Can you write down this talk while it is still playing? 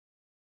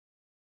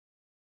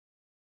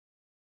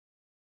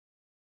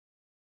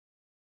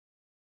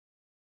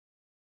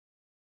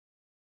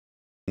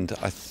And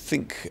I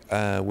think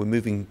we're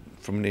moving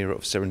from an era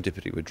of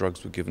serendipity where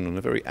drugs were given on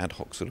a very ad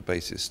hoc sort of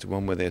basis to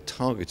one where they're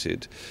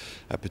targeted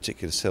at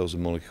particular cells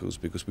and molecules,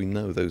 because we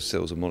know those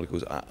cells and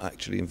molecules are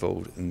actually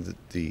involved in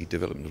the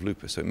development of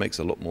lupus. So it makes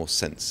a lot more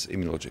sense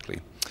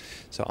immunologically.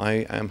 So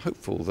I am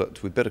hopeful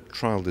that with better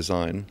trial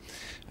design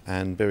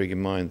and bearing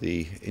in mind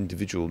the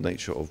individual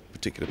nature of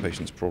particular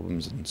patients'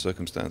 problems and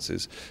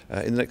circumstances,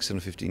 in the next 10 or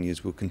 15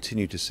 years we'll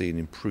continue to see an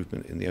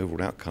improvement in the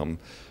overall outcome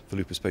for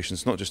lupus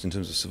patients, not just in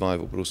terms of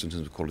survival but also in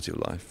terms of quality of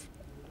life.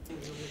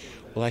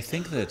 Well, I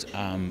think that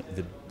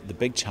the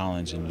big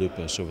challenge in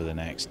lupus over the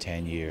next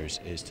 10 years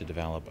is to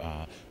develop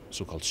a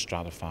so-called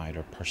stratified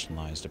or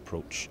personalised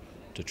approach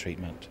to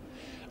treatment.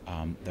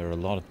 There are a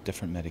lot of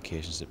different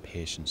medications that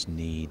patients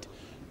need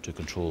to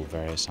control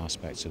various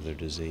aspects of their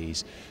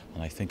disease,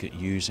 and I think that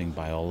using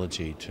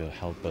biology to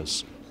help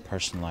us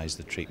personalise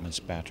the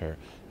treatments better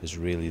is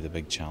really the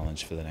big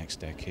challenge for the next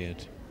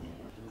decade.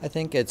 I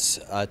think it's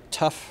a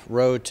tough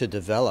road to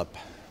develop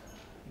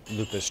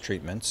lupus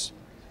treatments,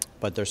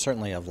 but there's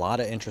certainly a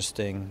lot of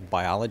interesting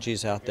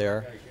biologies out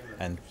there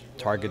and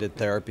targeted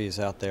therapies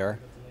out there,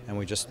 and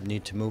we just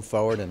need to move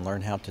forward and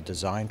learn how to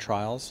design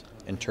trials,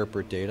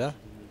 interpret data.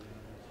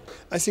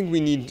 I think we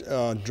need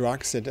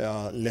drugs that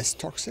are less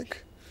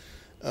toxic,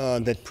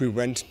 that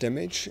prevent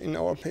damage in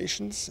our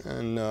patients,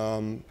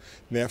 and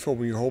therefore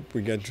we hope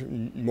we get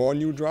more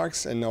new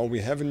drugs. And now we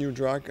have a new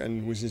drug,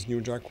 and with this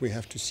new drug we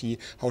have to see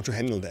how to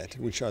handle that,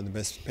 which are the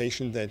best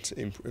patients that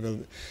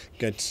will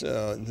get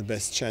the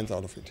best chance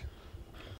out of it.